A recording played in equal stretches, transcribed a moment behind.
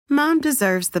Mom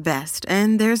deserves the best,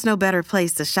 and there's no better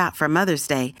place to shop for Mother's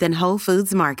Day than Whole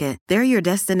Foods Market. They're your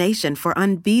destination for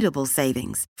unbeatable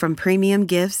savings, from premium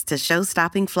gifts to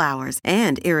show-stopping flowers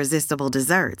and irresistible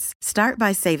desserts. Start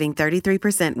by saving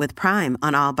 33% with Prime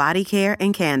on all body care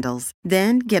and candles.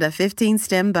 Then get a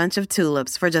 15-stem bunch of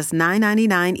tulips for just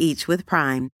 $9.99 each with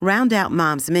Prime. Round out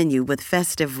Mom's menu with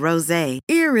festive rosé,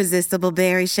 irresistible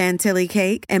berry chantilly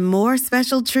cake, and more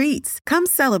special treats. Come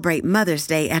celebrate Mother's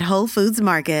Day at Whole Foods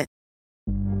Market.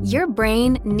 Your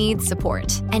brain needs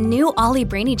support, and new Ollie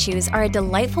Brainy Chews are a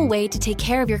delightful way to take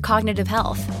care of your cognitive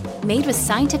health. Made with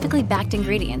scientifically backed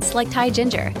ingredients like Thai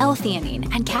ginger,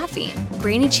 L-theanine, and caffeine,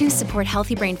 Brainy Chews support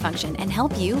healthy brain function and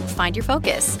help you find your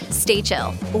focus, stay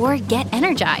chill, or get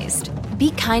energized.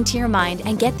 Be kind to your mind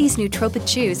and get these nootropic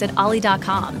chews at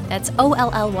ollie.com. That's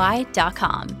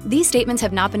OLLY.com. These statements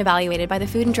have not been evaluated by the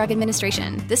Food and Drug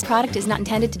Administration. This product is not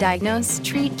intended to diagnose,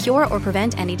 treat, cure, or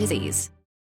prevent any disease.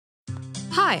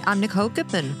 Hi, I'm Nicole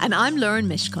Goodman. And I'm Lauren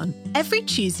Mishkon. Every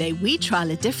Tuesday, we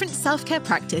trial a different self-care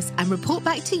practice and report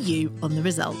back to you on the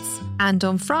results. And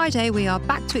on Friday, we are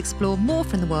back to explore more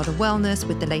from the world of wellness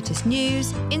with the latest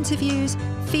news, interviews,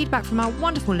 feedback from our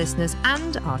wonderful listeners,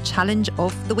 and our challenge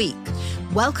of the week.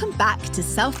 Welcome back to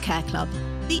Self-Care Club,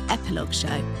 the Epilogue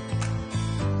Show.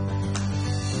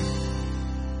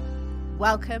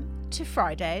 Welcome to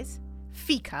Friday's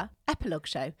Fika Epilogue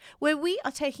Show, where we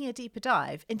are taking a deeper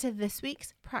dive into this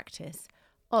week's practice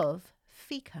of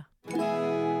Fika.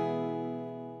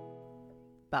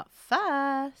 But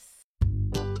first...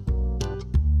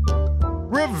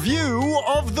 Review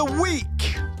of the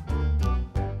week.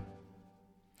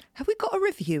 Have we got a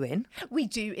review in? We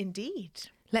do indeed.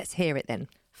 Let's hear it then.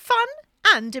 Fun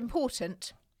and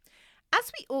important. As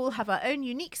we all have our own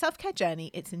unique self-care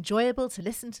journey, it's enjoyable to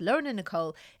listen to Lauren and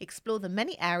Nicole explore the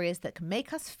many areas that can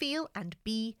make us feel and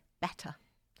be better.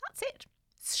 That's it.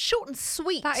 It's short and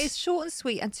sweet. That is short and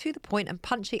sweet and to the point and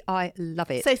punchy. I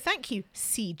love it. So thank you,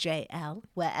 CJL,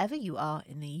 wherever you are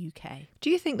in the UK. Do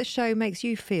you think the show makes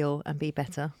you feel and be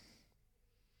better?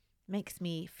 Makes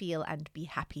me feel and be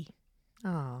happy.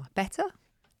 Ah, better?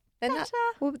 Then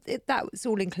Better. That's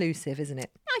all inclusive, isn't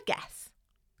it?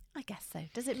 I guess so.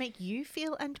 Does it make you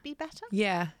feel and be better?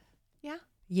 Yeah. Yeah?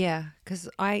 Yeah, because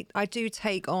I do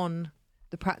take on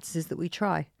the practices that we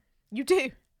try. You do?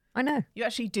 I know. You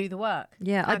actually do the work.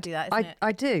 Yeah, I do that, isn't it?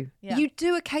 I do. Yeah. You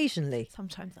do occasionally.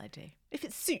 Sometimes I do. If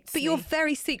it suits But me. you're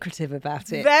very secretive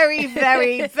about it. Very,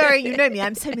 very, very, you know me,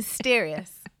 I'm so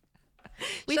mysterious.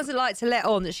 She doesn't like to let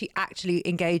on that she actually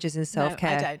engages in self-care.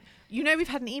 No, I don't. You know we've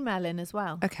had an email in as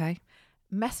well. Okay.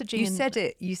 Messaging.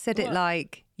 You said it What?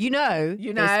 like, you know,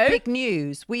 know? it's big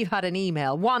news. We've had an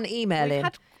email, one email We've in.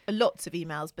 had lots of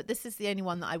emails, but this is the only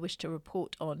one that I wish to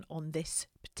report on this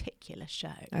particular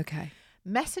show. Okay.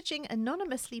 Messaging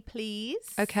anonymously, please.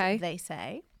 Okay. They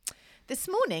say. This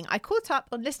morning, I caught up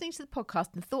on listening to the podcast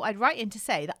and thought I'd write in to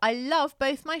say that I love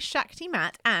both my Shakti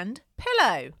mat and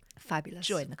pillow. Fabulous.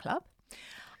 Join the club.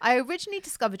 I originally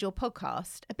discovered your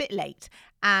podcast a bit late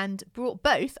and brought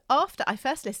both after I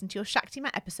first listened to your Shakti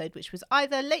Mat episode, which was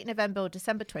either late November or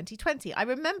December 2020. I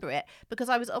remember it because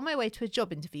I was on my way to a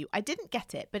job interview. I didn't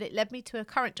get it, but it led me to a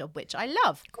current job, which I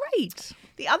love. Great.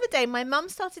 The other day, my mum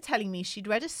started telling me she'd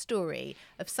read a story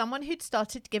of someone who'd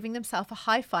started giving themselves a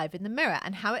high five in the mirror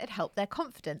and how it had helped their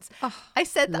confidence. Oh, I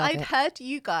said that love I'd it. heard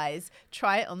you guys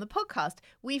try it on the podcast.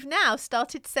 We've now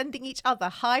started sending each other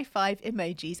high five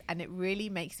emojis and it really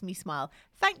makes me smile.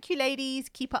 Thank you, ladies.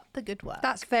 Keep up the good work.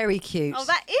 That's very cute. Oh,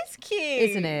 that is cute.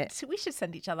 Isn't it? We should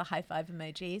send each other high five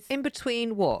emojis. In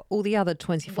between what? All the other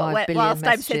 25 billion Whilst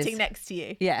messages. I'm sitting next to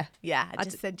you. Yeah. Yeah, I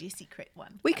just send you a secret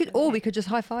one. We could just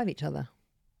high five each other.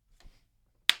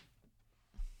 There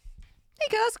you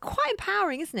go. That's quite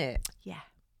empowering, isn't it? Yeah,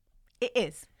 it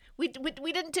is. We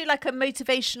didn't do like a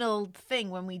motivational thing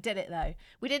when we did it, though.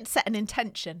 We didn't set an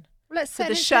intention. Let's for set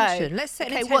the an show. intention. Let's set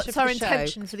an intention what's for our the show.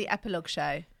 intention for the epilogue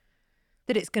show?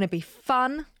 That it's going to be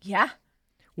fun, Yeah.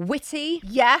 witty,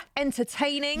 Yeah.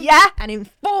 entertaining, Yeah. and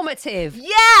informative.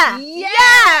 Yeah.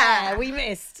 Yeah. We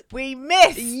missed. We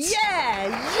missed. Yeah.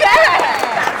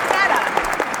 That's better.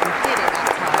 We did it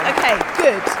that Okay,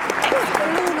 good. time.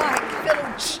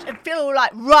 Feel all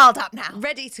like riled up now.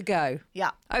 Ready to go.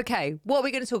 Yeah. Okay, what are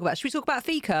we going to talk about? Should we talk about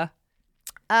Fika?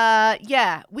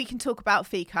 Yeah, we can talk about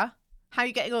Fika. How are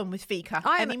you getting on with Fika?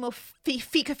 Any more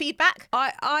Fika feedback?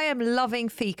 I am loving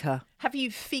Fika. Have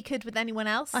you Fikaed with anyone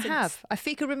else? I have. I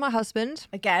Fika with my husband.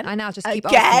 Again? I now just keep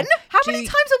Again? asking. How many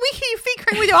times a week are you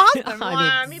Fikaing with your husband?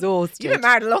 I'm exhausted. You've been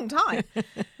married a long time.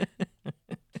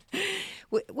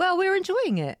 Well, we're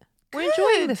enjoying it. We're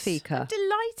enjoying the Good. fika. I'm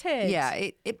delighted. Yeah,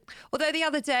 although the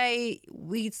other day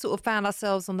we sort of found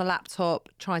ourselves on the laptop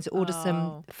trying to order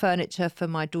some furniture for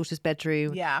my daughter's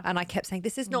bedroom. Yeah. And I kept saying,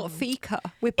 this is not fika.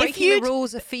 We're breaking the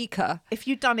rules of fika. If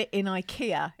you'd done it in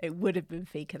IKEA, it would have been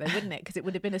fika though, wouldn't it? Because it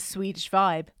would have been a Swedish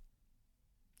vibe.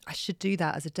 I should do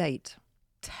that as a date.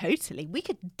 Totally. We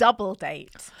could double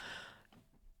date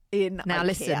in Now, IKEA.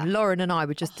 listen, Lauren and I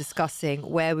were just discussing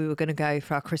where we were going to go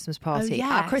for our Christmas party. yes.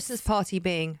 Our Christmas party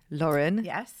being Lauren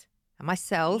Yes. and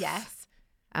myself. Yes.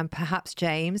 And perhaps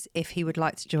James, if he would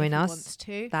like to join he us. wants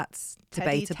to. That's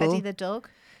Teddy, debatable. Teddy the dog.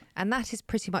 And that is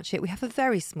pretty much it. We have a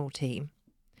very small team.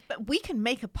 But we can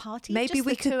make a party. Maybe just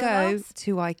we the two could of go us.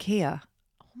 to IKEA.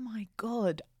 Oh my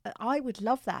God. I would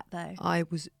love that though. I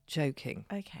was joking.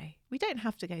 Okay. We don't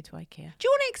have to go to IKEA. Do you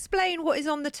want to explain what is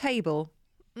on the table?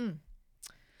 In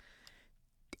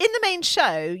the main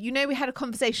show, you know, we had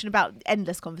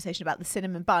endless conversation about the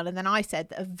cinnamon bun. And then I said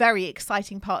that a very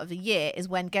exciting part of the year is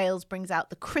when Gales brings out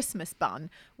the Christmas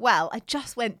bun. Well, I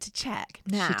just went to check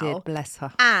now. She did, bless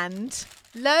her. And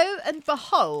lo and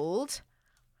behold,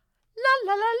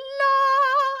 la la la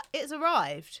la, it's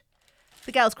arrived.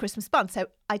 The girl's Christmas bun. So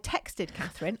I texted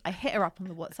Catherine. I hit her up on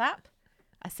the WhatsApp.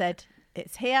 I said,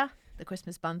 it's here. The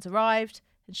Christmas bun's arrived.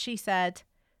 And she said,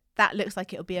 that looks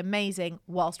like it'll be amazing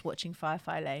whilst watching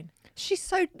Firefly Lane.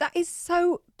 That is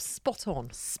so spot on.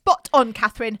 Spot on,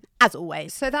 Catherine, as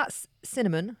always. So that's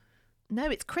cinnamon. No,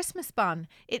 it's Christmas bun.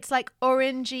 It's like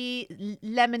orangey,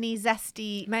 lemony,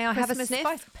 zesty. May I have a Christmas sniff?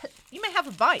 spice. You may have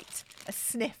a bite. A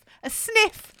sniff. A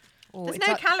sniff. Oh, There's it no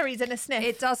does- calories in a sniff.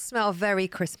 It does smell very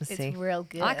Christmassy. It's real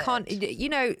good. I can't, we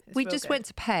real just good. went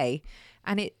to pay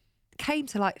and it came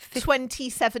to like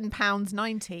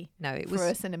 £27.90. No, it for was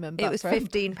a cinnamon It bun was from-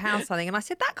 £15 something, and I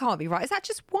said that can't be right. Is that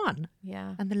just one?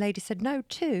 Yeah. And the lady said no,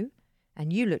 two.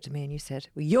 And you looked at me and you said,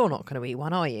 "Well, you're not going to eat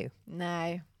one, are you?"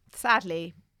 No,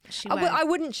 sadly, she I, won't. I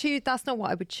wouldn't choose. That's not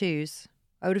what I would choose.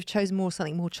 I would have chosen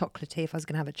something more chocolatey if I was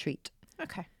going to have a treat.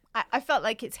 Okay. I felt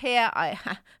like it's here. I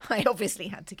obviously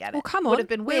had to get it. Well, come on. Would have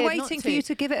been weird. We're not waiting for you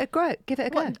to give it a go.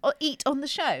 What, or eat on the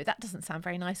show. That doesn't sound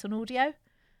very nice on audio,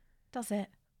 does it?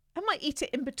 I might eat it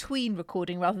in between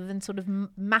recording rather than sort of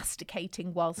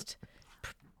masticating whilst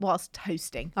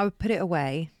hosting. I would put it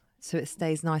away so it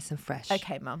stays nice and fresh.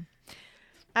 Okay, Mum.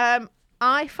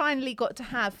 I finally got to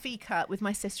have fika with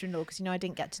my sister-in-law because, I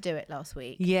didn't get to do it last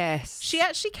week. Yes. She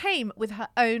actually came with her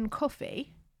own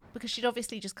coffee because she'd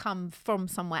obviously just come from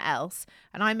somewhere else,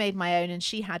 and I made my own and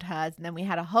she had hers, and then we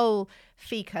had a whole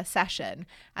fika session,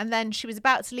 and then she was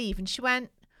about to leave and she went,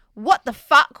 "What the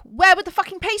fuck? Where were the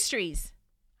fucking pastries?"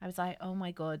 I was like, oh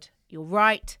my God, you're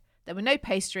right. There were no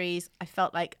pastries. I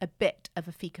felt like a bit of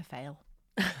a fika fail.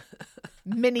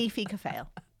 Mini fika fail.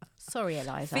 Sorry,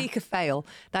 Eliza. Fika fail.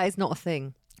 That is not a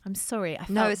thing. I'm sorry. I felt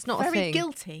No, it's not a very thing.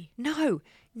 guilty. No.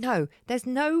 There's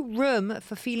no room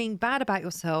for feeling bad about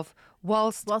yourself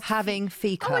whilst having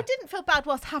fika. Oh, I didn't feel bad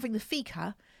whilst having the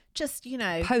fika. Just,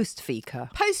 Post fika.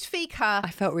 post fika. I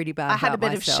felt really bad. I had a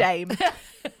about bit myself. of shame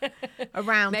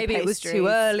around Maybe the it was too pastries.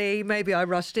 early. Maybe I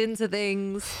rushed into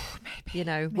things.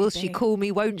 Will she maybe. call me?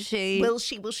 Won't she? Will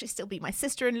she still be my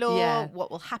sister-in-law? Yeah.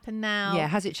 What will happen now? Yeah.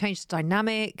 Has it changed the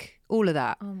dynamic? All of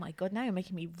that. Oh my God, now you're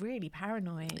making me really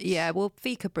paranoid. Yeah. Well,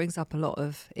 fika brings up a lot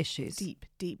of issues. Deep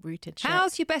rooted shit.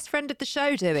 How's your best friend of the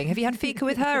show doing? Have you had fika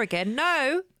with her again?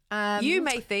 No. You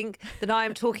may think that I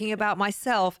am talking about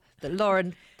myself, that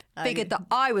Lauren figured that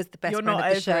I was the best You're friend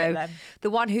not of the over it show. then. The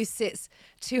one who sits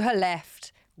to her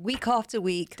left week after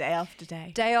week, Day after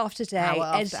day. day after day, Hour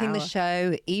after editing the hour.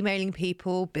 show, emailing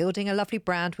people, building a lovely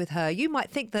brand with her. You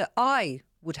might think that I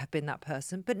would have been that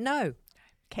person, but no.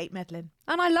 Kate Medlin,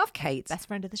 And I love Kate. best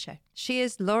friend of the show. She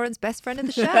is Lauren's best friend of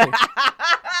the show.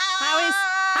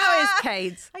 How is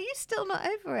Kate? Are you still not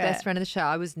over it? Best friend of the show.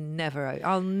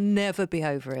 I'll never be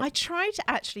over it. I tried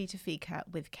to fika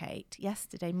with Kate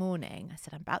yesterday morning. I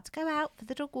said, I'm about to go out for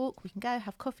the dog walk. We can go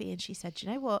have coffee. And she said, "Do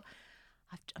you know what?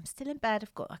 I'm still in bed.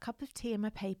 I've got a cup of tea and my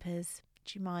papers.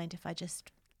 Do you mind if I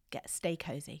just stay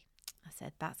cozy?" I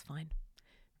said, "That's fine."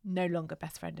 No longer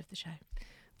best friend of the show.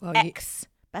 Well, Ex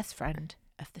best friend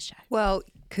of the show. Well,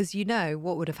 because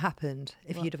what would have happened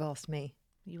if you'd have asked me.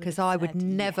 You would Because have I would said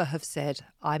never yes. have said,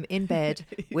 I'm in bed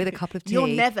with a cup of tea. You're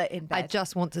never in bed. I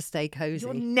just want to stay cosy.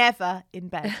 You're never in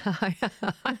bed.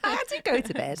 I do go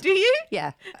to bed. Do you?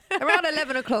 Yeah. Around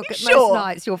 11 o'clock You at sure? most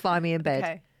nights, you'll find me in bed.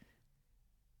 Okay.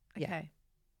 Yeah. Okay.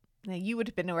 No, you would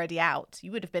have been already out.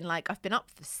 You would have been like, I've been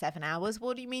up for 7 hours.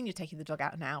 What do you mean you're taking the dog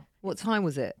out now? What time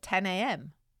was it? 10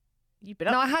 a.m. You've been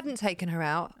up. No, I hadn't taken her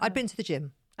out. I'd been to the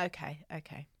gym. Okay.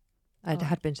 I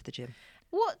had been to the gym.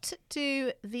 What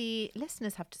do the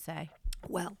listeners have to say?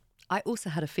 Well, I also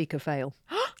had a fika fail.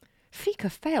 Fika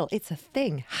fail. It's a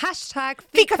thing. Hashtag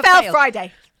Fika fail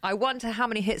Friday. I wonder how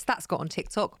many hits that's got on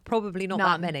TikTok. Probably not None.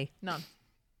 that many. None.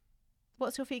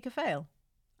 What's your Fika fail?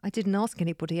 I didn't ask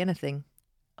anybody anything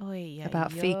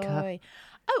about Fika.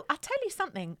 Oh, I'll tell you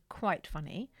something quite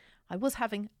funny. I was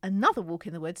having another walk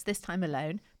in the woods, this time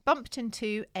alone, bumped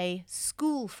into a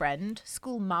school friend,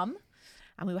 school mum,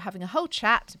 and we were having a whole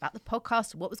chat about the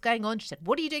podcast and what was going on. She said,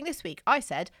 "What are you doing this week?" I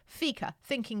said, "Fika,"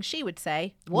 thinking she would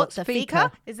say, "What's a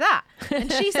Fika? Is that?"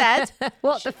 And she said,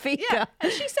 "What the Fika?" Yeah.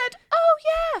 And she said, "Oh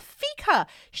yeah, Fika."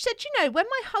 She said, "You know, when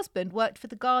my husband worked for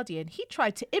The Guardian, he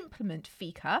tried to implement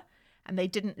Fika, and they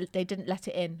didn't let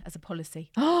it in as a policy."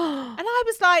 And I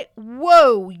was like,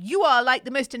 "Whoa, you are like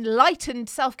the most enlightened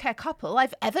self-care couple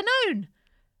I've ever known."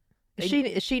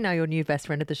 Is she now your new best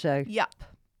friend of the show? Yup.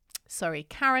 Sorry,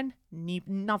 Karen,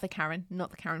 another Karen, not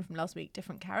the Karen from last week,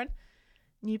 different Karen.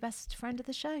 New best friend of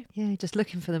the show. Yeah, just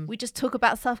looking for them. We just talk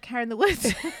about self-care in the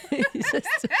woods.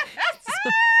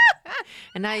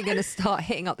 And now you're going to start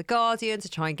hitting up The Guardian to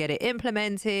try and get it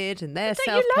implemented and their Don't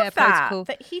self-care you love that? protocol.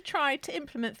 That he tried to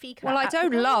implement Fika. Well, I at The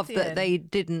don't love Guardian. that they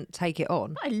didn't take it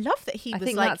on. I love that he I was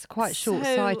think like that's quite so-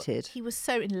 short-sighted. He was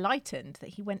so enlightened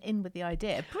that he went in with the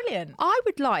idea. Brilliant. I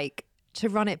would like to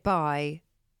run it by.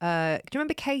 Do you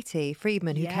remember Katie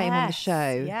Friedman, who came on the Yes,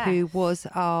 show, yes. who was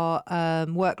our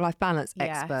work-life balance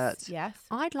expert? Yes.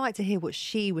 I'd like to hear what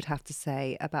she would have to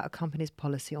say about a company's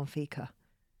policy on Fika.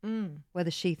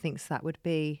 Whether she thinks that would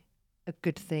be a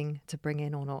good thing to bring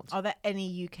in or not. Are there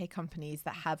any UK companies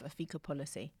that have a Fika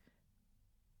policy?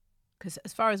 Because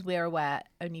as far as we're aware,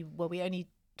 we only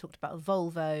talked about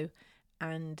Volvo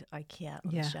and IKEA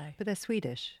on the show. But they're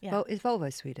Swedish. Yeah. Well, is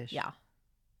Volvo Swedish? Yeah.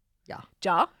 Yeah.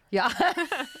 Ja? Yeah.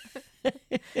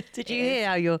 Did you hear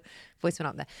how your voice went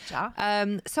up there? Ja.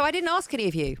 So I didn't ask any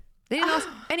of you. They didn't ask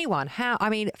anyone how. I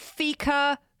mean,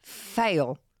 Fika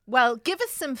fail. Well, give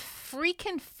us some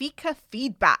freaking Fika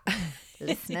feedback,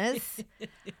 listeners.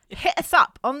 Hit us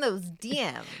up on those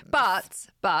DMs.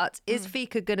 But is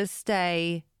Fika going to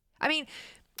stay? I mean,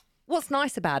 what's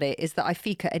nice about it is that I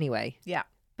Fika anyway. Yeah.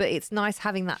 But it's nice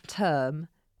having that term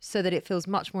so that it feels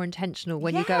much more intentional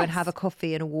when you go and have a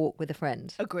coffee and a walk with a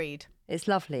friend. Agreed. It's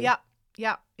lovely.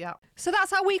 Yeah. So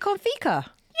that's our week on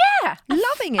Fika. Yeah.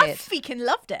 Loving I it. freaking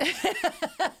loved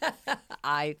it.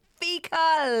 I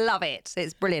Fika love it.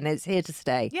 It's brilliant. It's here to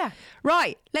stay. Yeah.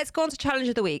 Right. Let's go on to Challenge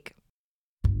of the Week.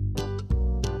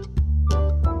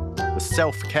 The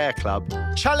Self-Care Club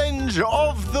Challenge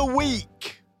of the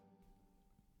Week.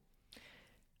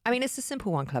 I mean, it's a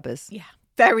simple one, clubbers. Yeah.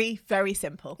 Very, very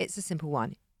simple. It's a simple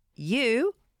one.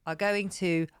 You are going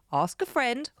to ask a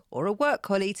friend or a work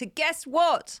colleague to guess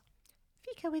what?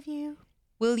 Fika with you.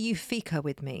 Will you Fika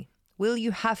with me? Will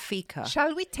you have Fika?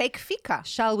 Shall we take Fika?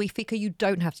 Shall we Fika? You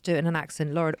don't have to do it in an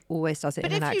accent. Lauren always does it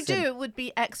But in an if you accent. do, it would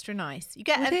be extra nice. You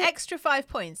get Would an it? extra 5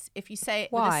 points if you say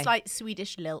it with Why? a slight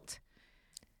Swedish lilt.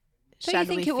 Don't Shall you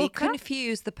think we it will Fika?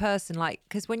 confuse the person? Like,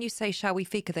 because when you say "shall we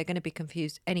Fika," they're going to be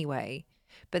confused anyway.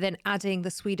 But then adding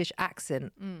the Swedish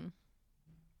accent,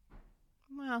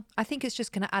 Well, I think it's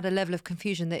just going to add a level of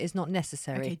confusion that is not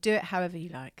necessary. okay, do it however you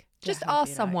like. Do it Just however ask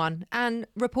you like. someone and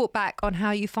report back on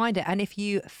how you find it, and if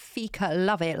you Fika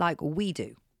love it like we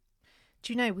do.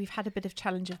 Do you know we've had a bit of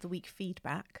challenge of the week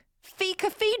feedback? Fika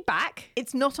feedback.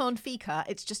 It's not on Fika,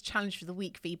 it's just challenge of the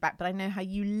week feedback, but I know how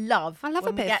you love I love a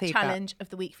when we bit of get feedback. challenge of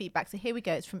the week feedback. So here we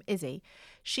go. It's from Izzy.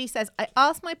 She says, I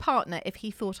asked my partner if he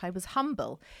thought I was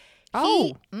humble.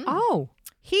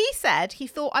 He said he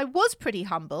thought I was pretty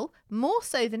humble, more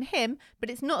so than him, but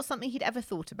it's not something he'd ever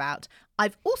thought about.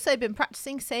 I've also been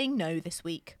practicing saying no this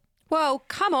week. Well,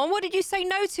 come on. What did you say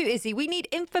no to, Izzy? We need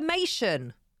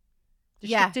information.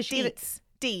 Did she give it-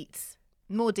 deets.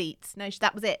 More deets. No,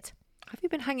 that was it. Have you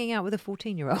been hanging out with a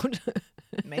 14-year-old?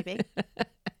 Maybe.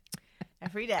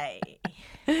 Every day.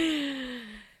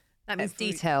 That means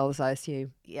details, I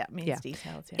assume. Yeah, it means Yeah.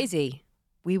 details. Yeah. Izzy,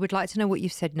 we would like to know what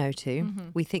you've said no to.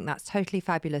 We think that's totally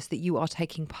fabulous that you are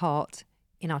taking part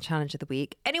in our Challenge of the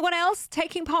Week. Anyone else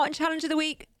taking part in Challenge of the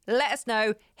Week? Let us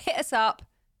know. Hit us up.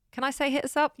 Can I say hit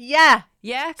us up? Yeah.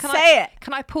 Yeah? Say it.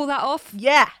 Can I pull that off?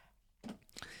 Yeah.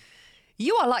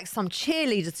 You are like some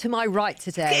cheerleader to my right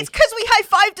today. It's because we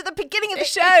high-fived at the beginning of the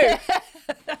show.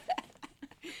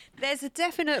 There's a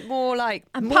definite more like...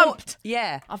 I'm more- pumped.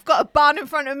 Yeah. I've got a bun in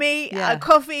front of me, Yeah. a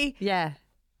coffee. Yeah.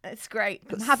 It's great.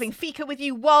 I'm having Fika with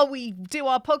you while we do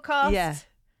our podcast. Yeah.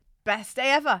 Best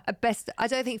day ever. I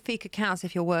don't think Fika counts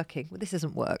if you're working. Well, this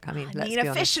isn't work. I mean, I let's mean, be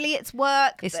honest. officially it's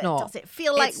work. It's but not. Does it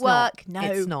feel like It's not. work? No.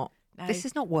 It's not. No. This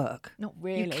is not work. Not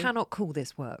really. You cannot call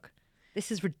this work.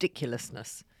 This is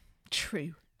ridiculousness.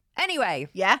 True. Anyway,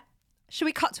 Yeah? should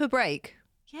we cut to a break?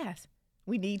 Yes.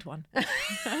 We need one.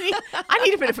 I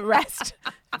need a bit of a rest.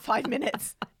 5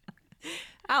 minutes.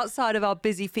 Outside of our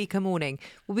busy fika morning.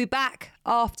 We'll be back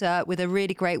after with a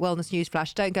really great wellness news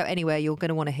flash. Don't go anywhere. You're going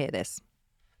to want to hear this.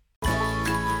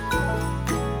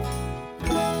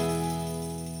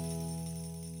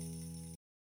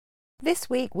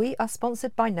 This week, we are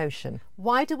sponsored by Notion.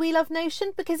 Why do we love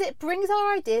Notion? Because it brings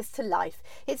our ideas to life.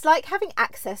 It's like having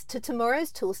access to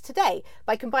tomorrow's tools today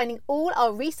by combining all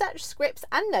our research, scripts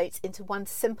and notes into one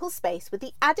simple space with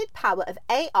the added power of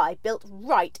AI built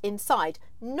right inside,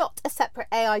 not a separate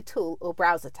AI tool or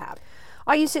browser tab.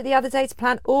 I used it the other day to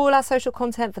plan all our social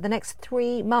content for the next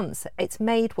 3 months. It's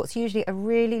made what's usually a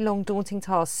really long, daunting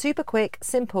task super quick,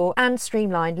 simple and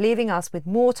streamlined, leaving us with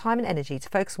more time and energy to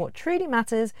focus on what truly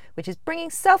matters, which is bringing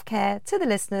self-care to the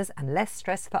listeners and less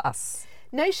stress for us.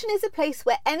 Notion is a place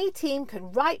where any team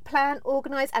can write, plan,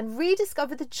 organise and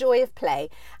rediscover the joy of play,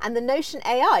 and the Notion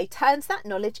AI turns that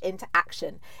knowledge into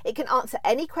action. It can answer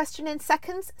any question in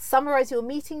seconds, summarise your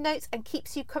meeting notes and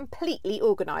keeps you completely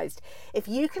organised. If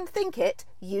you can think it,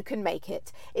 you can make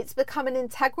it. It's become an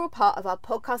integral part of our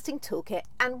podcasting toolkit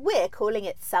and we're calling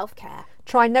it self-care.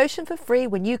 Try Notion for free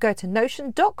when you go to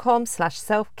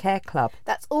notion.com/selfcareclub.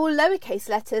 That's all lowercase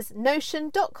letters,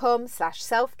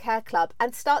 notion.com/selfcareclub,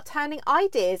 and start turning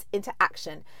ideas into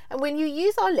action. And when you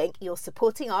use our link, you're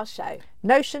supporting our show.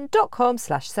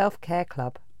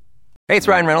 Notion.com/selfcareclub. Hey, it's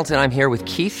Ryan Reynolds, and I'm here with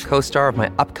Keith, co-star of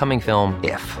my upcoming film,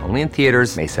 If, only in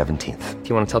theaters May 17th. Do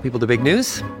you want to tell people the big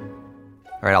news?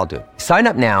 All right, I'll do it. Sign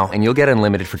up now and you'll get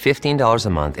unlimited for $15 a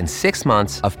month and 6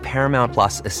 months of Paramount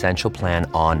Plus Essential Plan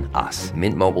on us.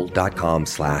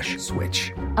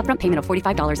 MintMobile.com/switch. Upfront payment of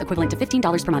 $45 equivalent to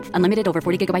 $15 per month. Unlimited over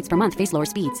 40 gigabytes per month. Face lower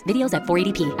speeds. Videos at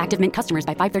 480p. Active Mint customers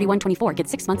by 531.24 get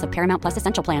 6 months of Paramount Plus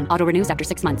Essential Plan. Auto renews after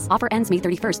 6 months. Offer ends May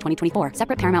 31st, 2024.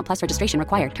 Separate Paramount Plus registration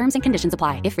required. Terms and conditions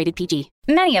apply if rated PG.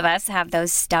 Many of us have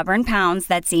those stubborn pounds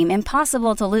that seem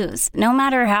impossible to lose, no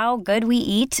matter how good we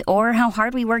eat or how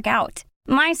hard we work out.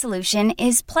 My solution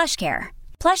is PlushCare.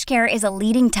 PlushCare is a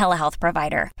leading telehealth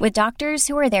provider with doctors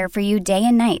who are there for you day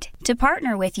and night to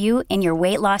partner with you in your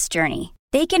weight loss journey.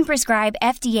 They can prescribe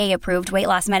FDA-approved weight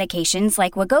loss medications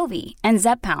like Wegovy and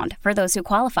Zepbound for those who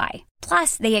qualify.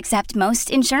 Plus, they accept most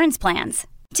insurance plans.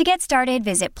 To get started,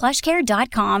 visit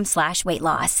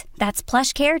plushcare.com/weightloss. That's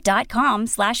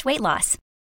plushcare.com/weightloss.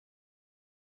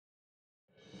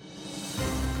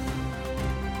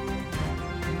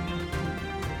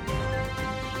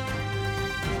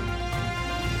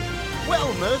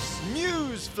 Wellness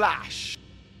News Flash.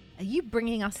 Are you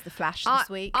bringing us the flash this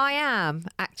week? I am,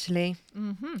 actually.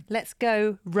 Mm-hmm. Let's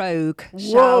go rogue,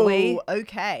 shall we?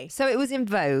 Okay. So it was in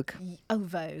Vogue. Oh,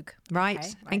 Vogue. Right?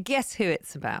 Okay, And guess who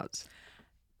it's about?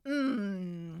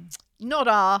 Not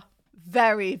our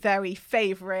very, very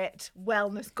favourite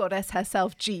wellness goddess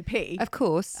herself, GP. Of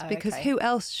course, because okay. who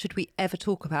else should we ever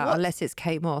talk about unless it's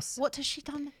Kate Moss? What has she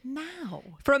done now?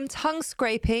 From tongue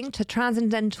scraping to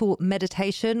transcendental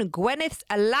meditation, Gwyneth's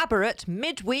elaborate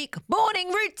midweek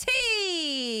morning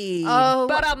routine. Oh,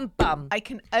 Ba-dum-bum. I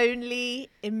can only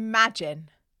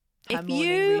imagine her If morning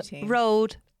you routine.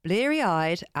 rolled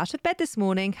bleary-eyed out of bed this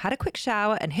morning, had a quick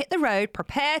shower and hit the road,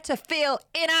 prepare to feel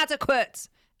inadequate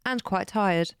and quite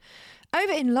tired.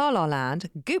 Over in La La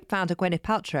Land, Goop founder Gwyneth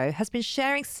Paltrow has been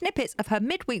sharing snippets of her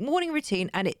midweek morning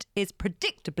routine, and it is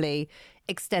predictably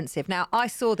extensive. Now, I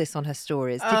saw this on her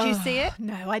stories. Did you see it?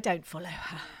 No, I don't follow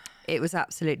her. It was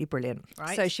absolutely brilliant.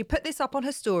 Right. So she put this up on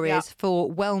her stories for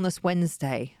Wellness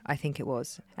Wednesday, I think it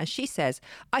was. And she says,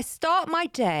 I start my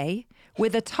day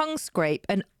with a tongue scrape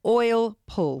and oil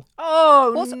pull.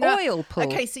 Oh, What's no. oil pull?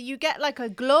 Okay, so you get like a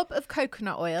glob of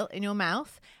coconut oil in your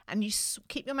mouth and you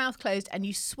keep your mouth closed and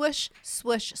you swoosh,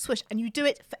 swoosh, swoosh. And you do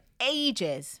it for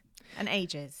ages and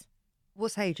ages.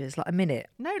 What's ages? Like a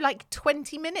minute? No, like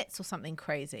 20 minutes or something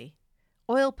crazy.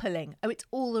 Oil pulling. Oh, it's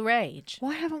all the rage.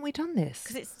 Why haven't we done this?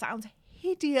 Because it sounds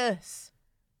hideous.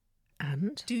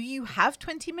 And? Do you have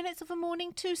 20 minutes of a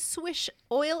morning to swish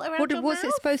oil around your What's it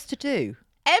mouth? supposed to do?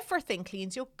 Everything.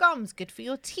 Cleans your gums, good for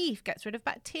your teeth, gets rid of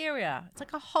bacteria. It's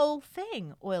like a whole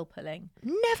thing, oil pulling.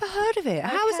 Never heard of it.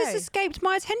 How has this Okay. escaped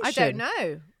my attention? I don't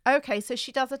know. Okay, so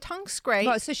she does a tongue scrape.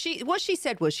 Right, so what she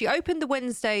said was she opened the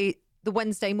Wednesday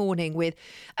morning with,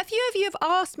 a few of you have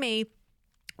asked me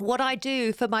what I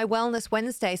do for my Wellness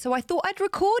Wednesday, so I thought I'd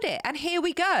record it, and here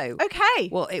we go. Okay.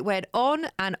 Well, it went on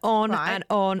and on Right. and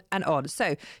on and on.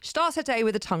 So she starts her day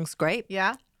with a tongue scrape.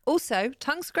 Yeah. Also,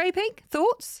 tongue scraping,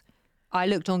 thoughts? I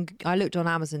looked on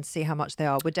Amazon to see how much they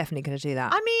are. We're definitely going to do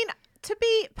that. I mean, to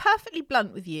be perfectly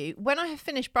blunt with you, when I have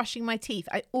finished brushing my teeth,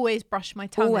 I always brush my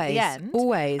tongue at the end.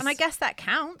 Always. And I guess that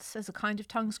counts as a kind of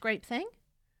tongue scrape thing.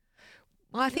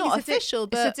 Well, I think Not it's official,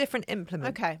 but it's a different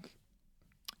implement. okay.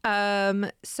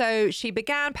 So she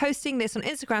began posting this on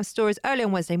Instagram stories early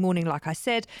on Wednesday morning, like I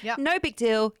said. Yep. No big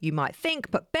deal, you might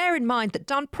think, but bear in mind that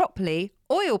done properly,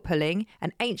 oil pulling,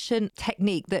 an ancient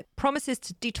technique that promises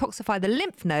to detoxify the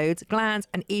lymph nodes, glands,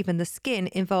 and even the skin,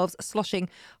 involves sloshing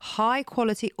high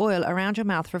quality oil around your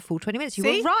mouth for a full 20 minutes. You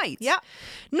See? were right. Yeah.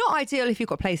 Not ideal if you've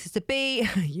got places to be.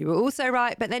 You were also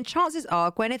right. But then chances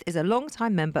are Gwyneth is a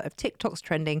long-time member of TikTok's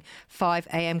trending 5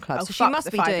 a.m. club. Oh, so she fuck must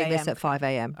the be 5 doing this a.m. at 5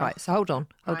 a.m. Right. So hold on,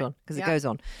 Right. because Yeah. it goes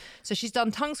on. So she's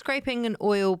done tongue scraping and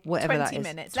oil, whatever 20 that is.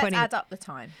 minutes. Let's add up the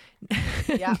time.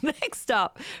 Yeah. Next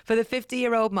up, for the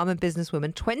 50-year-old mum and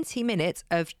businesswoman, 20 minutes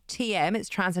of TM, it's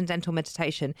transcendental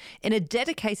meditation, in a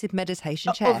dedicated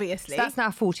meditation chair. Obviously. So that's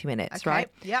now 40 minutes, Okay, right?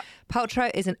 yep.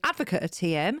 Paltrow is an advocate of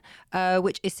TM,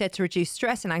 which is said to reduce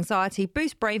stress and anxiety,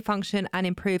 boost brain function, and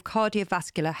improve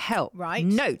cardiovascular health. Right.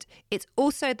 Note, it's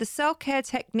also the self-care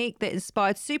technique that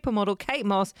inspired supermodel Kate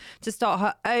Moss to start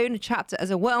her own chapter as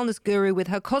a wellness guru with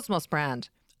her Cosmos brand.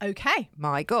 Okay.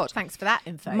 My God. Thanks for that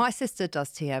info. My sister does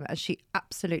TM and she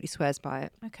absolutely swears by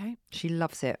it. Okay. She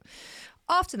loves it.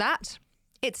 After that,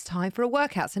 it's time for a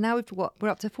workout. So now we're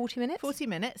up to 40 minutes? 40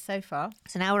 minutes so far.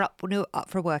 So now we're up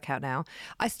for a workout now.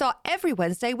 I start every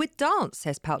Wednesday with dance,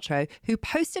 says Paltrow, who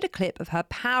posted a clip of her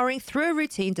powering through a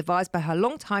routine devised by her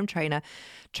longtime trainer,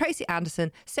 Tracy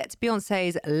Anderson, set to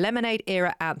Beyonce's Lemonade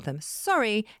era anthem.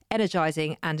 Sorry,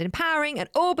 energizing and empowering, and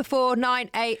all before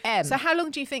 9 a.m. So how long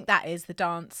do you think that is, the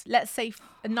dance? Let's say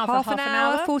another half an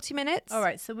hour, 40 minutes? All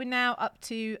right, so we're now up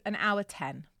to an hour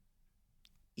 10.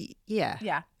 Yeah.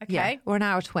 Yeah, okay. Yeah, or an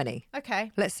hour 20.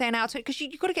 Okay. Let's say an hour 20, because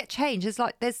you've got to get changed.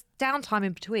 There's downtime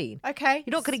in between. Okay.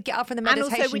 You're not going to get up from the And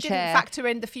meditation also we chair. didn't factor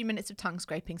in the few minutes of tongue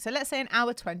scraping. So let's say an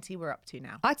hour 20 we're up to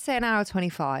now. I'd say an hour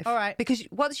 25. All right. Because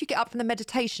once you get up from the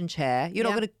meditation chair, you're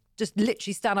not Yeah. going to just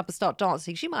literally stand up and start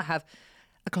dancing. She might have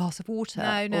a glass of water.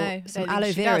 No. Or some Don't aloe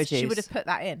think she vera does. juice. She would have put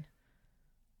that in.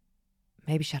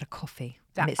 Maybe she had a coffee.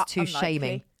 That, and it's too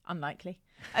shaming. Unlikely.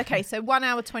 Okay, so 1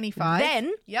 hour 25.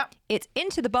 Then Yep. it's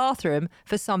into the bathroom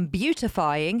for some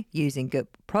beautifying using good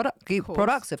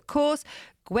products, of course.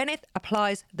 Gwyneth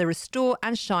applies the Restore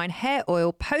and Shine hair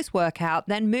oil post-workout,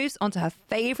 then moves on to her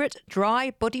favourite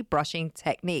dry body brushing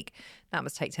technique. That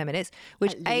must take 10 minutes,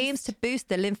 which aims to boost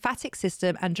the lymphatic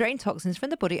system and drain toxins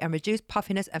from the body and reduce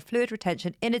puffiness and fluid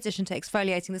retention in addition to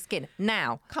exfoliating the skin.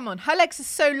 Now, Come on, her legs are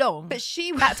so long. But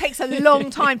she- That takes a long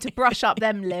time to brush up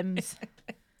them limbs.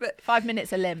 But- 5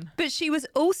 minutes a limb. but she was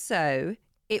also,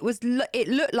 it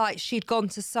looked like she'd gone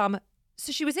to so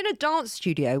she was in a dance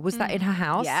studio. Was that in her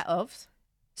house? Yeah, of.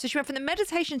 So she went from the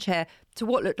meditation chair to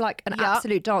what looked like an Yeah.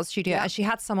 absolute dance studio, Yeah. and she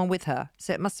had someone with her.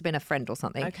 So it must have been a friend or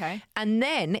something. Okay. And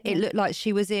then it looked like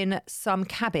she was in some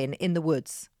cabin in the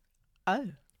woods. Oh.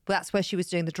 That's where she was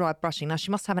doing the dry brushing. Now, she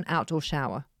must have an outdoor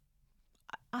shower,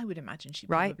 I would imagine she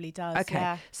right? probably does. Okay.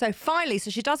 Yeah. So finally,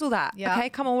 so she does all that. Yeah. Okay,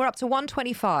 come on, we're up to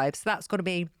 125. So that's got to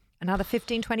be another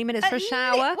 15, 20 minutes for a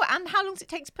shower. What, and how long does it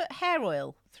take to put hair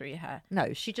oil through your hair?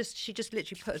 No, she just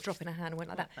literally put a drop in her hand and went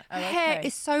like that. Oh, Her hair okay.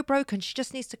 is so broken. She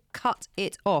just needs to cut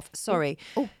it off. Sorry.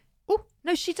 Oh.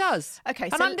 No, she does. Okay,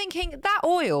 And so- I'm thinking that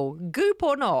oil, goop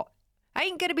or not,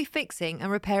 ain't going to be fixing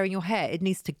and repairing your hair. It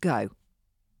needs to go.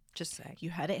 Just saying.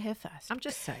 You heard it here first. I'm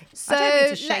just saying. So I don't mean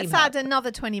to shame let's her. add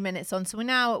another 20 minutes on. So we're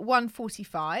now at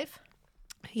 1:45.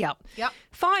 Yep. Yep.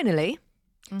 Finally,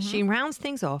 she rounds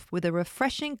things off with a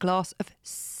refreshing glass of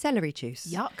celery juice.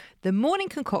 Yuck. The morning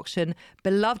concoction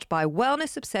beloved by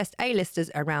wellness-obsessed A-listers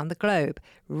around the globe.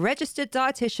 Registered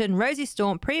dietitian Rosie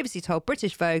Storm previously told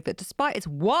British Vogue that despite its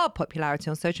wild popularity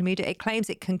on social media, it claims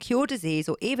it can cure disease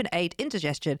or even aid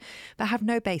indigestion, but have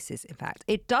no basis, in fact.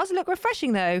 It does look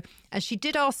refreshing, though, and she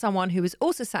did ask someone who was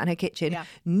also sat in her kitchen, Yeah.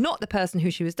 not the person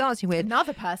who she was dancing with,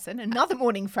 Another person, another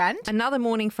morning friend. another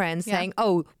morning friend, Yeah. saying,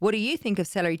 oh, what do you think of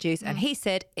celery juice? And he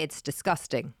said, it's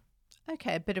disgusting.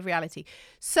 Okay, a bit of reality.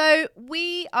 So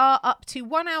we are up to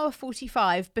 1 hour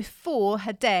 45 before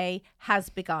her day has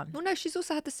begun. Well, no, she's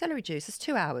also had the celery juice. It's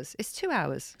 2 hours. It's 2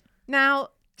 hours. Now,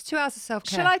 It's 2 hours of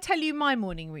self-care. shall I tell you my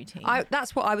morning routine?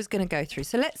 That's what I was going to go through.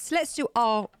 So let's do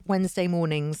our Wednesday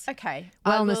mornings. Okay.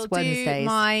 Wellness I will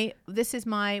Wednesdays. This is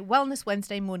my Wellness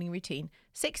Wednesday morning routine.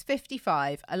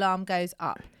 6:55, alarm goes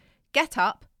up. Get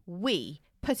up, wee,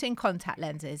 put in contact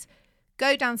lenses,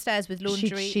 go downstairs with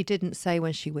laundry. She didn't say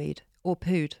when she weed or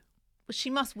pooed. She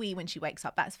must wee when she wakes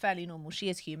up. That's fairly normal. She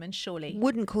is human, surely.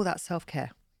 Wouldn't call that self-care.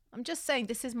 I'm just saying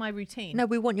this is my routine. No,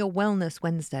 we want your Wellness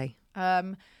Wednesday.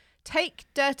 Take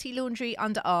dirty laundry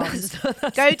underarms,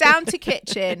 go down to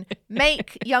kitchen,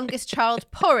 make youngest child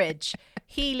porridge.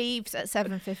 He leaves at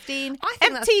 7:15. I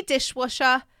think Empty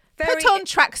dishwasher, very- put on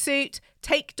tracksuit,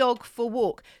 take dog for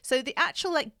walk. So the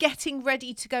actual like getting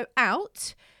ready to go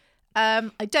out,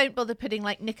 I don't bother putting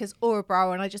like knickers or a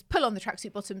bra on. I just pull on the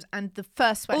tracksuit bottoms and the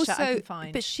first sweatshirt I can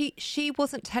find. But she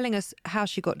wasn't telling us how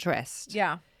she got dressed.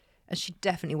 Yeah. And she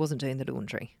definitely wasn't doing the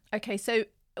laundry. Okay, so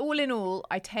all in all,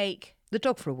 I take the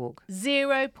dog for a walk.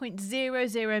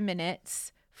 0.00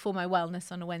 minutes for my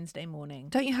wellness on a Wednesday morning.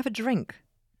 Don't you have a drink?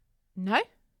 No.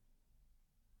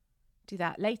 Do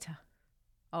that later,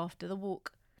 after the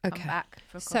walk. Come back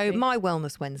for a coffee. So my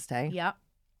Wellness Wednesday. Yeah.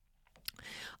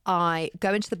 I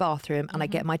go into the bathroom and I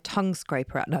get my tongue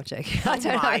scraper out. No, I'm joking. I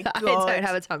don't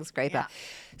have a tongue scraper. Yeah.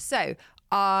 So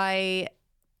I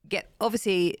get,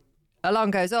 obviously, alarm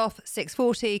goes off,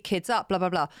 6:40, kids up, blah, blah,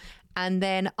 blah. And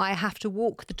then I have to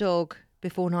walk the dog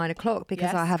before 9 o'clock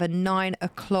because I have a 9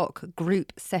 o'clock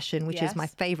group session, which is my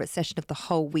favourite session of the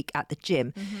whole week at the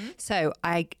gym. So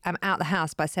I am out the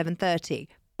house by 7:30.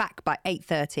 Back by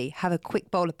 8:30, have a quick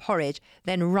bowl of porridge,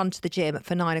 then run to the gym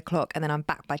for 9 o'clock, and then I'm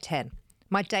back by 10.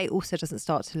 My day also doesn't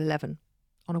start till 11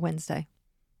 on a Wednesday.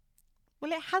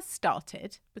 Well, it has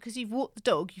started because you've walked the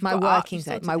dog. You've My got working up,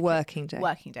 day. you've My sorted working day.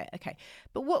 Working day. Okay,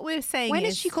 but what we're saying When is,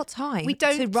 has she got time we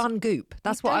don't to run Goop?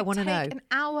 That's what I want to know. An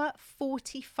hour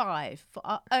 45 for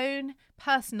our own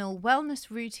personal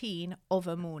wellness routine of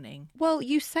a morning. Well,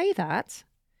 you say that.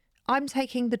 I'm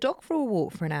taking the dog for a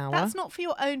walk for an hour. That's not for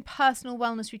your own personal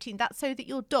wellness routine. That's so that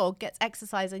your dog gets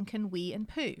exercise and can wee and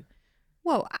poo.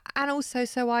 Well, and also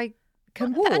so I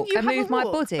can walk you and have a move my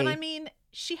walk, body. But I mean,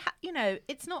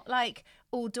 it's not like,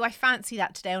 oh, do I fancy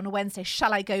that today on a Wednesday?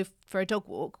 Shall I go for a dog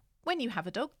walk? When you have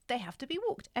a dog, they have to be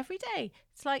walked every day.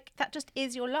 It's like that just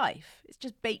is your life. It's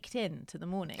just baked into the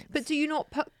morning. But do you not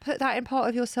put that in part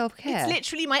of your self-care? It's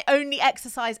literally my only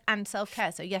exercise and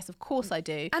self-care. So yes, of course I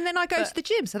do. And then I go to the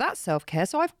gym, so that's self-care.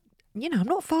 So I'm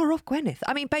not far off Gwyneth.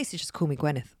 I mean, basically just call me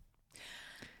Gwyneth.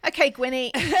 Okay, Gwynny.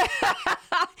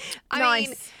 I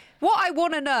mean, what I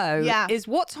want to know Yeah. is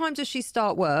what time does she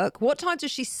start work? What time does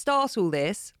she start all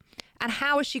this? And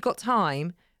how has she got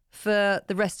time for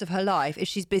the rest of her life if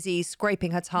she's busy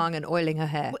scraping her tongue and oiling her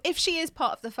hair? Well, if she is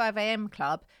part of the 5 a.m.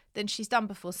 club, then she's done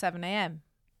before 7 a.m.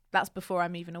 That's before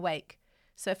I'm even awake.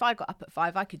 So if I got up at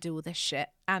 5, I could do all this shit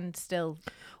and still.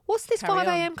 What's this carry 5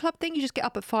 on. a.m. club thing? You just get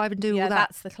up at 5 and do Yeah, all that?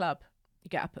 that's the club. You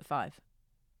get up at 5.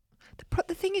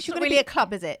 The thing is, It's you're not going to really a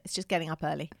club, is it? It's just getting up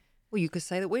early. Well, you could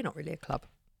say that we're not really a club.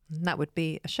 And that would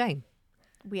be a shame.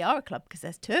 We are a club because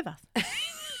there's 2 of us.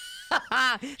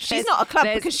 She's not a club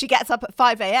because she gets up at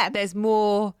 5 a.m. There's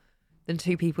more than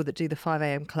 2 people that do the 5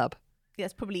 a.m. club.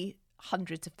 There's probably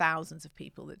hundreds of thousands of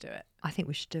people that do it. I think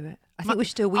we should do it. I think we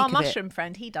should do a week Our of mushroom it.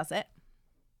 friend, he does it.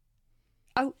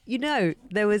 Oh,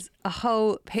 there was a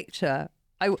whole picture.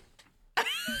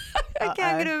 Okay,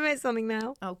 I'm going to admit something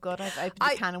now. Oh, God, I've opened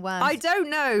a can of worms. I don't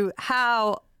know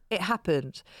how it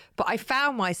happened, but I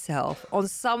found myself on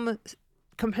some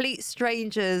complete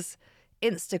stranger's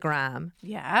Instagram.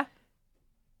 Yeah.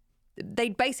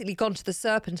 They'd basically gone to the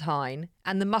Serpentine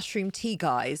and the mushroom tea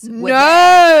guys were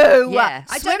No! there. Yeah.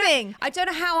 Swimming! I don't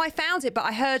know how I found it, but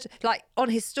I heard like on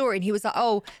his story and he was like,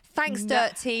 oh, thanks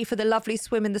Dirt Tea for the lovely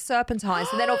swim in the Serpentines.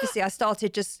 And then obviously I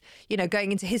started just,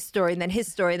 going into his story and then his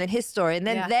story and then his story. And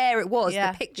then there it was,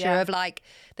 the picture of like,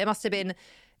 there must have been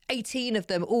 18 of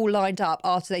them all lined up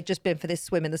after they'd just been for this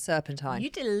swim in the Serpentine. You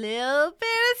did a little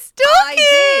bit of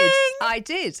stalking. I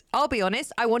did. I'll be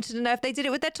honest. I wanted to know if they did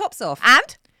it with their tops off.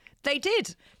 And? They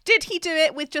did. Did he do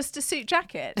it with just a suit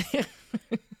jacket?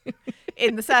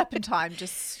 In the Serpentine,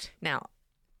 just... Now,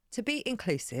 to be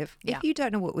inclusive, Yeah. if you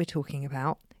don't know what we're talking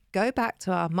about, go back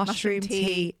to our Mushroom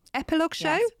Tea epilogue show.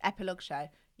 Yes, epilogue show.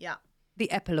 Yeah. The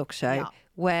epilogue show, Yeah.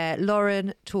 where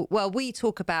Lauren we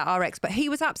talk about our ex, but he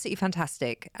was absolutely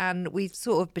fantastic. And we've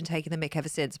sort of been taking the mick ever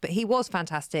since. But he was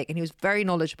fantastic and he was very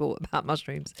knowledgeable about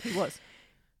mushrooms. He was.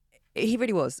 He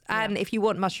really was. And if you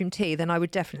want mushroom tea, then I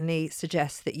would definitely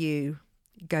suggest that you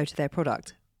go to their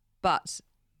product. But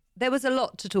there was a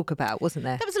lot to talk about, wasn't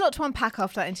there? There was a lot to unpack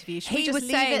after that interview. Should we He just was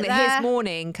leave saying it that there? his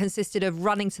morning consisted of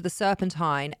running to the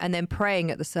Serpentine and then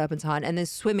praying at the Serpentine and then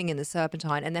swimming in the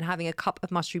Serpentine and then having a cup of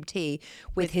mushroom tea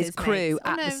with his crew mates.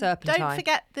 at the Serpentine. Don't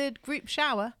forget the group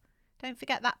shower. Don't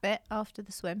forget that bit after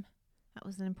the swim. That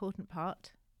was an important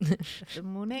part of the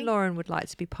morning. Lauren would like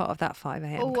to be part of that 5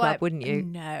 a.m. club, wouldn't you?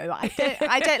 No,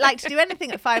 I don't like to do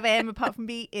anything at 5 a.m. apart from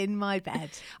be in my bed.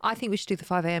 I think we should do the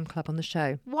 5 a.m. club on the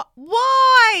show. What?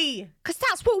 Why? Because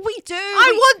that's what we do.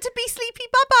 I want to be sleepy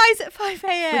bubbies at 5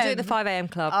 a.m. We're doing the 5 a.m.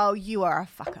 club. Oh, you are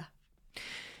a fucker.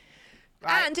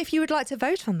 Right. And if you would like to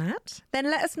vote on that, then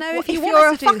let us know Well, if you if want you're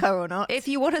us a to do fucker or not. If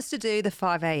you want us to do the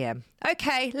 5 a.m.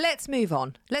 Okay, let's move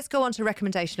on. Let's go on to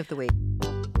recommendation of the week.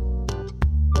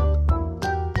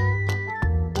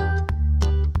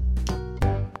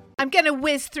 I'm going to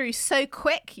whiz through so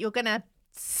quick, you're going to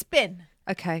spin.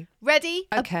 Okay. Ready?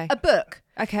 Okay. A book.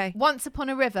 Okay. Once Upon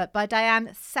a River by Diane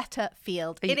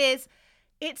Setterfield.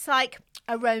 It's like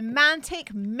a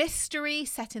romantic mystery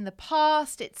set in the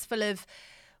past. It's full of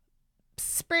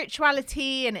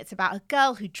spirituality and it's about a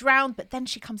girl who drowned but then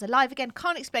she comes alive again.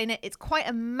 Can't explain it. It's quite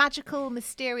a magical,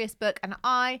 mysterious book and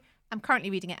I am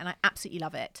currently reading it and I absolutely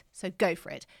love it. So go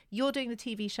for it. You're doing the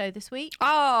TV show this week.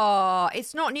 Oh,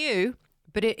 it's not new,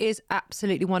 but it is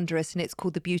absolutely wondrous and it's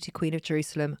called The Beauty Queen of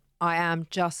Jerusalem. I am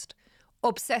just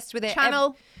obsessed with it.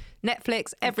 Channel.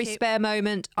 Netflix, every spare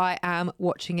moment I am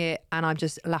watching it and I'm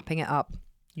just lapping it up.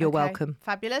 You're welcome.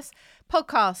 Fabulous.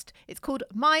 Podcast. It's called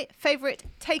My Favourite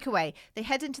Takeaway. They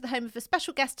head into the home of a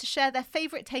special guest to share their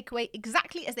favourite takeaway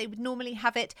exactly as they would normally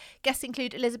have it. Guests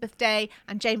include Elizabeth Day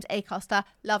and James Acaster.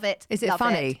 Love it. Is it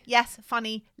funny? Yes,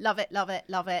 funny. Love it, love it,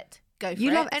 love it. Go for it.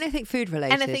 You love anything food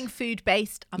related? Anything food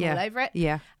based. I'm all over it.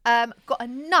 Yeah. Got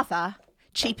another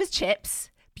cheap as chips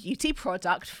beauty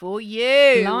product for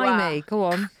you. Blimey, go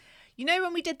on. You know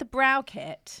when we did the brow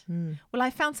kit? Well,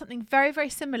 I found something very, very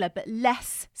similar, but with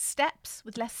less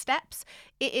steps.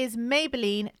 It is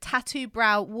Maybelline Tattoo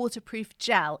Brow Waterproof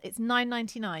Gel. It's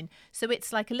 $9.99. So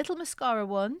it's like a little mascara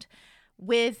wand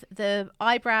with the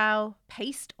eyebrow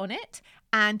paste on it,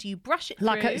 and you brush it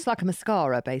through. It's like a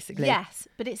mascara, basically. Yes,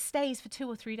 but it stays for 2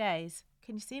 or 3 days.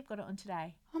 Can you see? I've got it on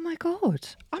today. Oh my God.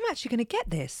 I'm actually going to get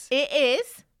this. It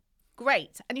is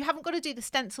great. And you haven't got to do the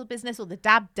stencil business or the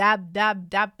dab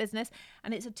business.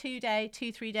 And it's a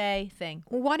 2-3 day thing.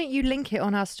 Well, why don't you link it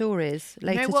on our stories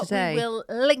later you know what? today? We will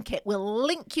link it. We'll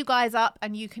link you guys up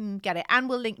and you can get it. And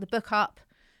we'll link the book up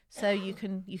so you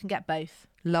can get both.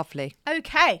 Lovely.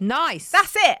 Okay. Nice.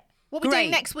 That's it. What are we Great.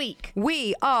 doing next week?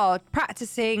 We are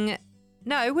practicing.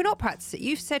 No, we're not practicing.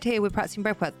 You've said here we're practicing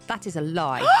breath work. That is a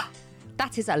lie.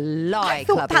 That is a lie, I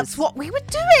thought clubbers. that's what we were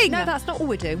doing. No, that's not all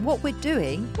we're doing. What we're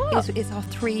doing is our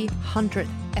 300th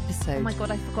episode. Oh my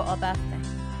God, I forgot our birthday.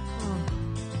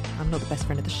 I'm not the best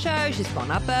friend of the show. She's got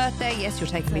our birthday. Yes, you're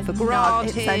taking me for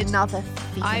granted. It's another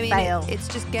fail. It's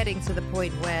just getting to the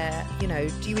point where,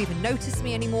 do you even notice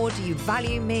me anymore? Do you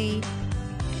value me?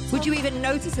 Would you even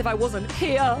notice if I wasn't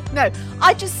here? No,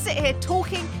 I just sit here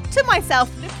talking to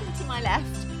myself, looking to my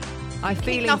left. I'm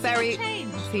feeling very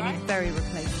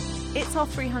replaceable. It's our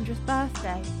 300th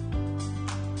birthday.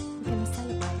 We're going to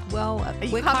celebrate. Well,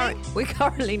 we're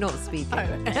currently not speaking.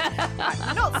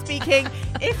 Right, not speaking.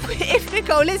 If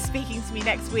Nicole is speaking to me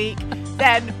next week,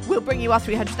 then we'll bring you our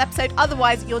 300th episode.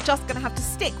 Otherwise, you're just going to have to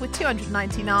stick with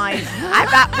 299, and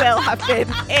that will have been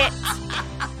it.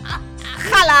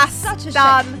 Khalas, Such a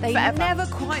done shame. They forever. never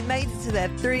quite made it to their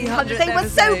 300th They were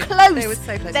so episode. close. They were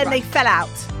so close. Then they fell out.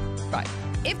 Right.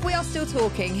 If we are still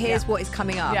talking, here's what is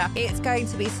coming up. Yeah. It's going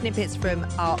to be snippets from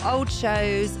our old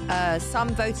shows, some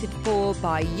voted for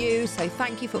by you. So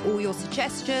thank you for all your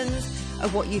suggestions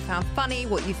of what you found funny,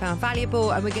 what you found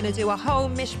valuable. And we're going to do a whole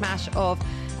mishmash of,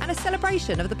 and a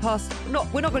celebration of the past.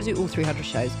 We're not going to do all 300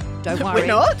 shows. Don't worry. We're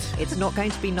not? It's not going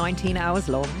to be 19 hours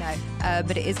long. No.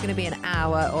 But it is going to be an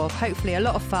hour of hopefully a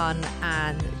lot of fun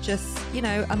and just,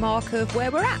 a mark of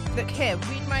where we're at. Look here,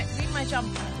 read my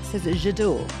jumper. It says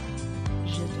j'adore.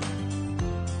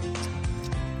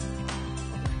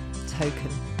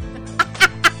 Token.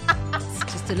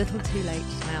 It's just a little too late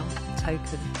now.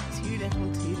 Token. Too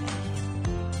little, too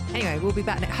late. Anyway, we'll be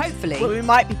back hopefully. Well, we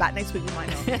might be back next week. We might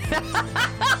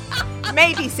not.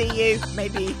 Maybe see you.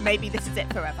 Maybe this is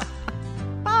it forever.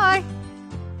 Bye.